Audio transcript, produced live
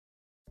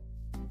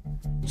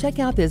Check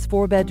out this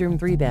 4-bedroom,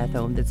 3-bath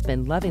home that's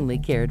been lovingly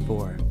cared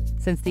for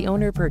since the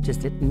owner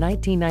purchased it in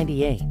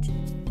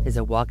 1998. Is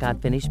a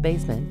walkout finished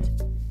basement,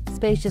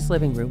 spacious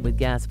living room with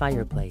gas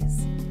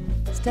fireplace,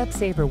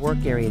 Stepsaver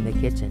work area in the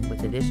kitchen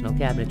with additional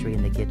cabinetry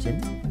in the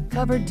kitchen,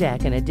 covered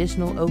deck and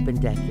additional open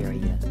deck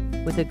area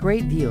with a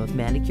great view of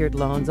manicured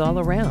lawns all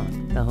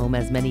around. The home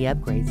has many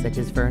upgrades such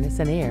as furnace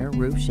and air,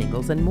 roof,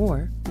 shingles, and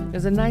more.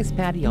 There's a nice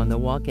patio on the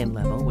walk-in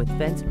level with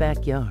fenced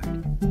backyard.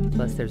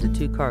 Plus, there's a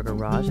 2-car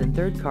garage and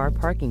 3rd car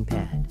parking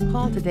pad.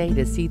 Call today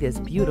to see this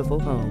beautiful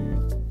home.